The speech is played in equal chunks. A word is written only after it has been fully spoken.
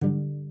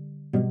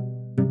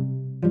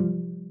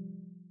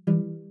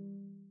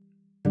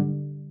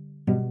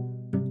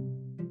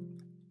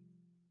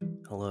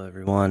Hello,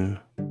 everyone.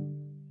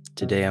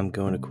 Today I'm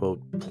going to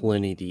quote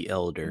Pliny the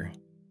Elder.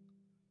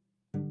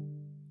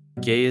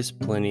 Gaius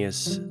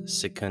Plinius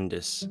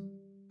Secundus,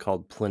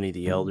 called Pliny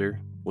the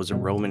Elder, was a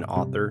Roman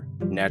author,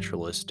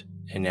 naturalist,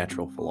 and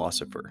natural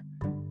philosopher,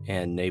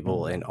 and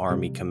naval and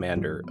army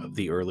commander of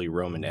the early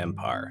Roman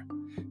Empire,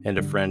 and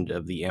a friend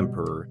of the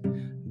Emperor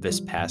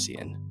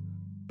Vespasian.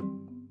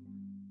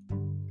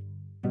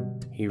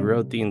 He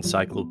wrote the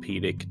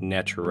encyclopedic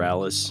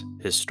Naturalis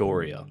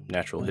Historia,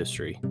 Natural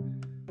History,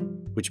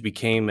 which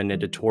became an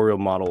editorial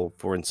model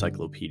for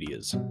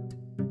encyclopedias.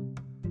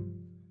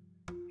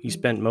 He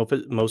spent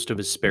most of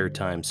his spare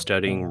time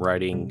studying,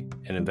 writing,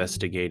 and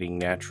investigating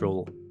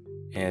natural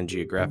and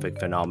geographic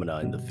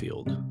phenomena in the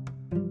field.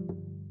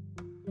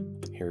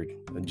 Here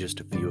are just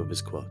a few of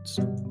his quotes.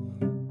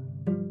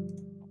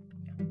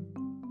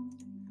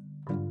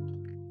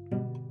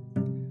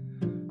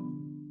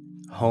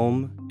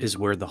 Home is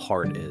where the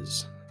heart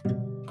is.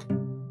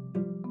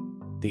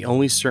 The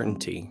only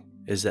certainty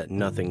is that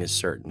nothing is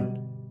certain.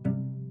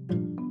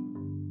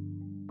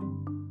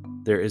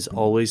 There is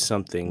always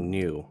something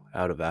new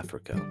out of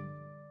Africa.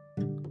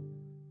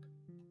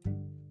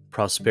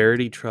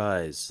 Prosperity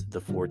tries the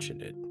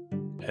fortunate,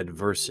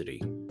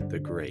 adversity the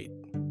great.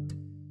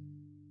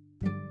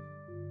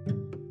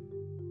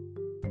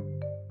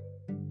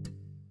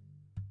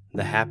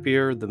 The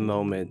happier the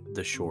moment,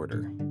 the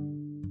shorter.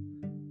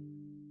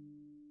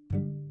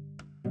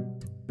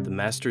 The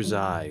master's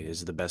eye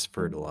is the best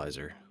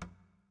fertilizer.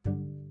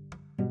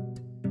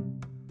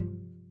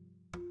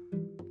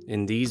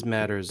 In these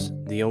matters,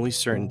 the only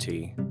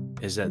certainty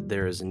is that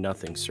there is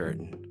nothing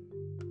certain.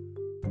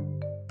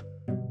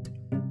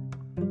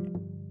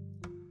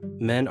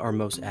 Men are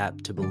most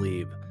apt to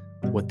believe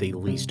what they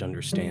least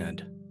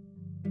understand.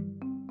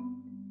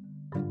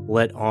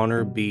 Let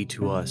honor be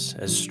to us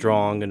as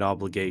strong an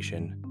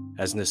obligation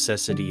as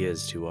necessity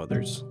is to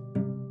others.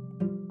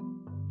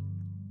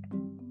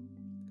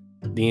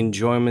 The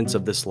enjoyments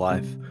of this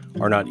life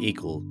are not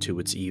equal to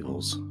its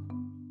evils.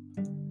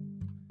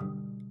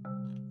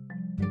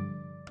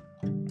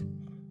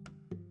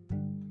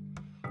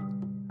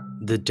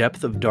 The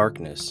depth of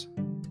darkness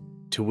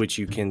to which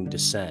you can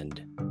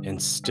descend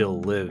and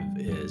still live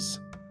is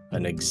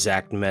an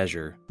exact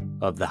measure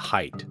of the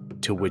height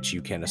to which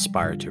you can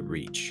aspire to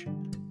reach.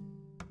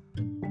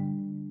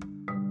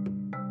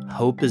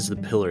 Hope is the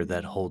pillar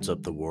that holds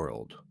up the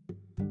world.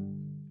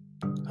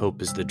 Hope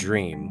is the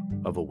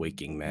dream of a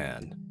waking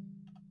man.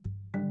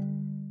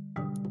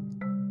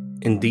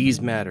 In these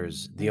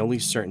matters, the only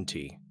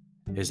certainty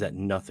is that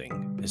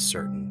nothing is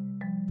certain.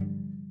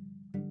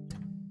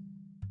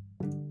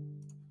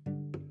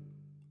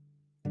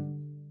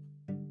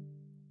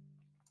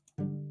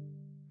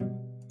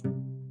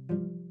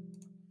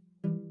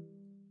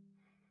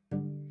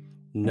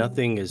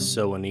 Nothing is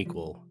so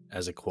unequal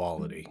as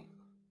equality.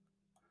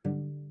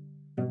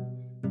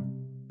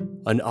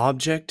 An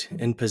object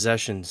in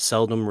possession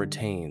seldom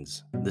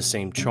retains the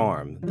same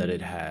charm that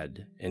it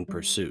had in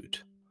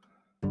pursuit.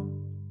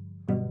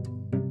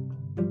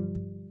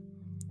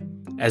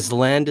 As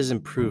land is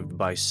improved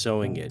by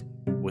sowing it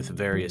with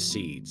various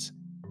seeds,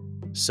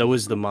 so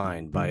is the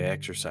mind by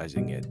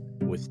exercising it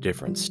with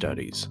different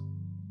studies.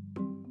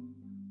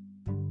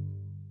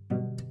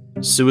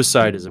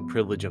 Suicide is a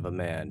privilege of a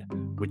man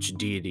which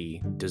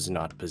deity does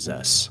not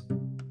possess.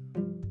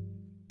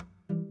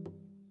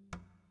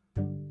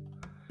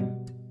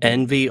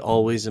 Envy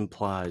always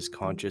implies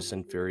conscious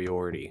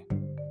inferiority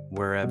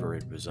wherever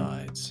it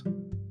resides.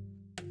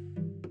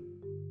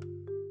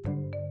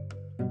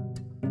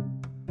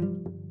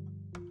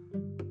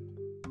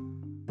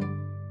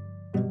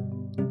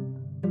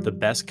 The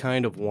best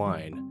kind of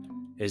wine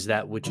is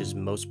that which is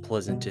most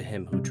pleasant to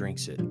him who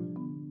drinks it.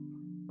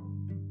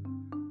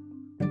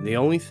 The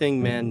only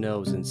thing man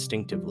knows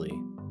instinctively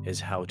is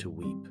how to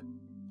weep.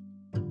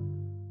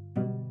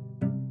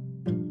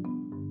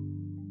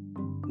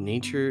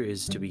 Nature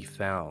is to be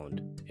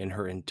found in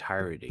her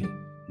entirety,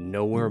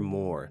 nowhere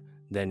more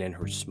than in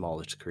her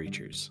smallest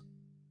creatures.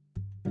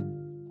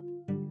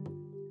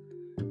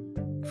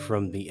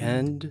 From the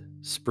end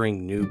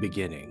spring new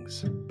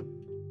beginnings.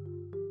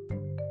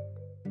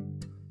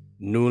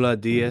 Nulla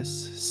dies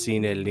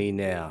sine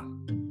linea.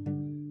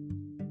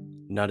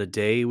 Not a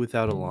day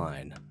without a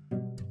line.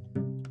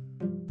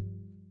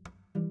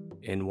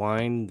 In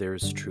wine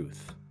there's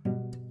truth.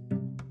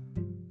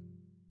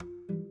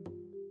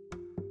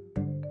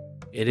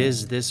 It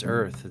is this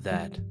earth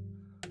that,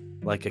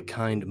 like a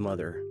kind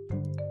mother,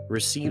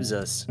 receives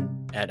us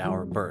at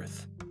our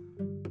birth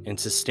and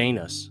sustains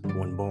us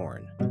when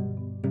born.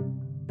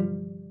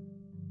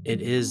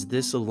 It is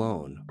this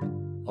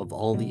alone, of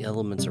all the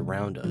elements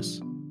around us,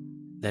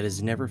 that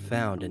is never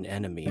found an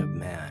enemy of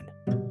man.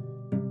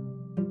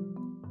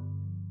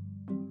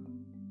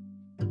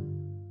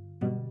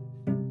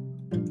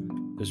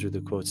 Those are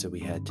the quotes that we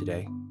had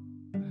today.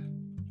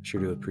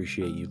 Sure to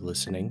appreciate you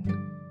listening,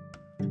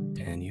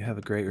 and you have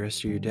a great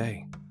rest of your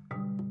day.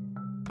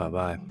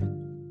 Bye-bye.